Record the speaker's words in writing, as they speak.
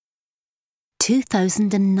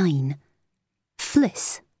2009.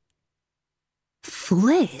 Fliss.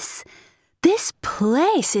 Fliss? This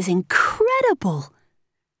place is incredible!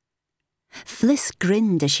 Fliss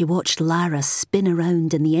grinned as she watched Lara spin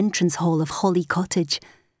around in the entrance hall of Holly Cottage.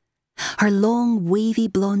 Her long, wavy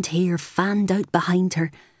blonde hair fanned out behind her,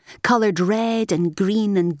 coloured red and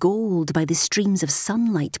green and gold by the streams of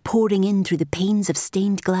sunlight pouring in through the panes of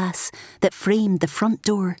stained glass that framed the front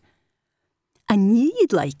door. "I knew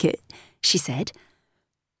you'd like it," she said.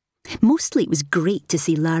 Mostly it was great to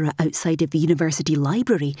see Lara outside of the university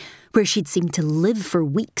library, where she'd seemed to live for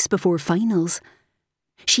weeks before finals.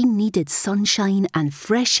 She needed sunshine and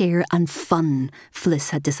fresh air and fun,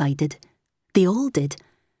 Fliss had decided. They all did.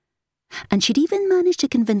 And she'd even managed to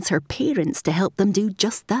convince her parents to help them do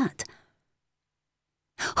just that.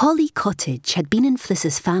 Holly Cottage had been in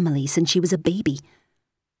Fliss's family since she was a baby.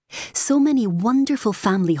 So many wonderful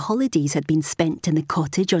family holidays had been spent in the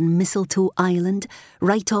cottage on Mistletoe Island,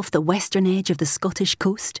 right off the western edge of the Scottish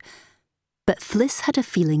coast. But Fliss had a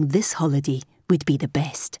feeling this holiday would be the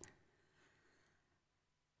best.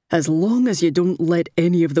 "As long as you don't let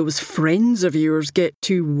any of those friends of yours get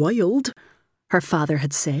too wild," her father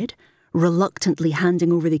had said, reluctantly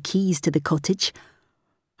handing over the keys to the cottage.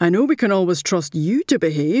 "I know we can always trust you to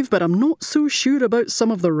behave, but I'm not so sure about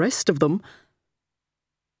some of the rest of them."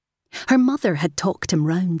 Her mother had talked him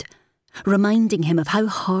round, reminding him of how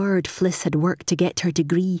hard Fliss had worked to get her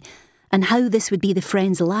degree and how this would be the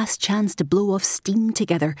friends' last chance to blow off steam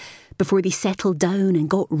together before they settled down and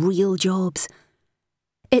got real jobs.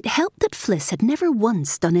 It helped that Fliss had never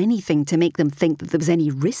once done anything to make them think that there was any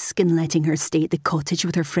risk in letting her stay at the cottage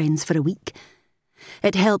with her friends for a week.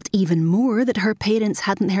 It helped even more that her parents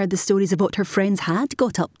hadn't heard the stories of what her friends had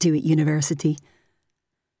got up to at university.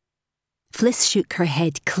 Fliss shook her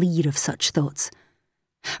head clear of such thoughts.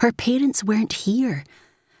 Her parents weren't here.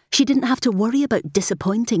 She didn't have to worry about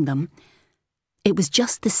disappointing them. It was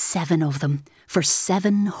just the 7 of them, for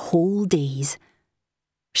 7 whole days.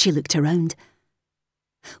 She looked around.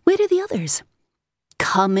 Where are the others?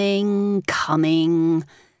 Coming.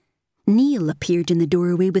 Neil appeared in the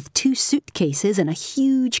doorway with 2 suitcases and a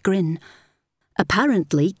huge grin.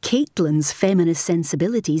 Apparently, Caitlin's feminist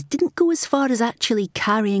sensibilities didn't go as far as actually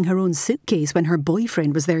carrying her own suitcase when her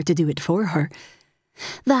boyfriend was there to do it for her.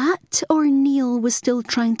 That, or Neil was still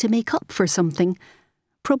trying to make up for something.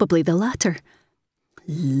 Probably the latter.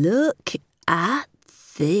 Look at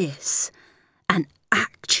this. An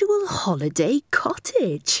actual holiday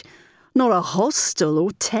cottage. Not a hostel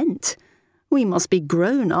or tent. We must be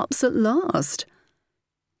grown-ups at last.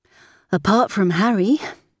 Apart from Harry,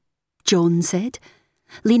 John said,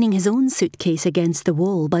 leaning his own suitcase against the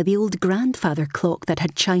wall by the old grandfather clock that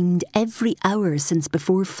had chimed every hour since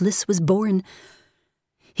before Fliss was born.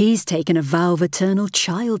 He's taken a vow of eternal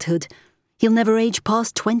childhood. He'll never age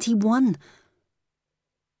past 21.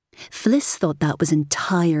 Fliss thought that was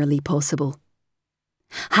entirely possible.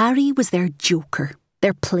 Harry was their joker,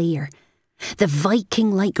 their player, the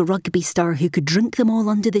Viking-like rugby star who could drink them all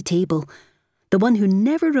under the table, the one who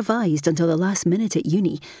never revised until the last minute at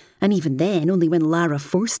uni, and even then only when Lara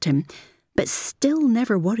forced him, but still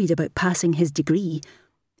never worried about passing his degree.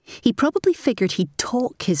 He probably figured he'd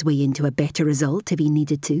talk his way into a better result if he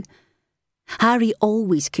needed to. Harry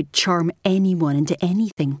always could charm anyone into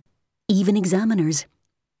anything, even examiners.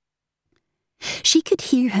 She could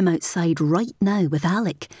hear him outside right now with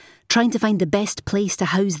Alec, trying to find the best place to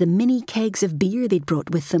house the mini kegs of beer they'd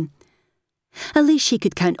brought with them. At least she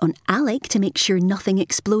could count on Alec to make sure nothing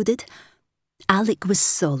exploded. Alec was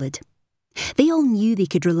solid. They all knew they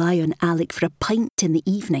could rely on Alec for a pint in the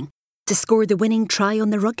evening, to score the winning try on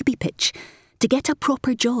the rugby pitch, to get a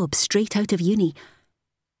proper job straight out of uni.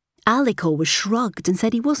 Alec always shrugged and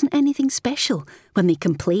said he wasn't anything special when they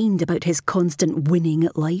complained about his constant winning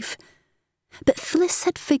at life. But Fliss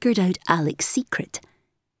had figured out Alec's secret.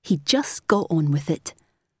 He just got on with it.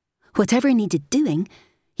 Whatever needed doing,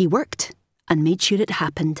 he worked and made sure it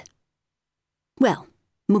happened. Well,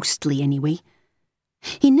 mostly anyway.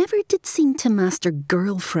 He never did seem to master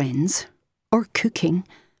girlfriends or cooking.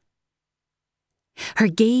 Her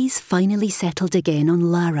gaze finally settled again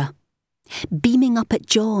on Lara, beaming up at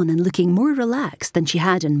John and looking more relaxed than she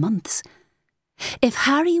had in months. If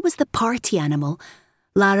Harry was the party animal,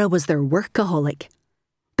 Lara was their workaholic,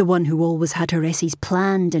 the one who always had her essays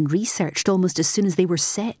planned and researched almost as soon as they were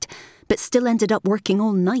set, but still ended up working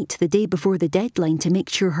all night the day before the deadline to make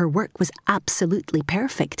sure her work was absolutely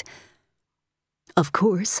perfect. Of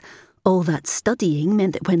course, all that studying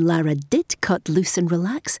meant that when Lara did cut loose and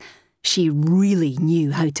relax, she really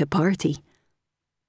knew how to party.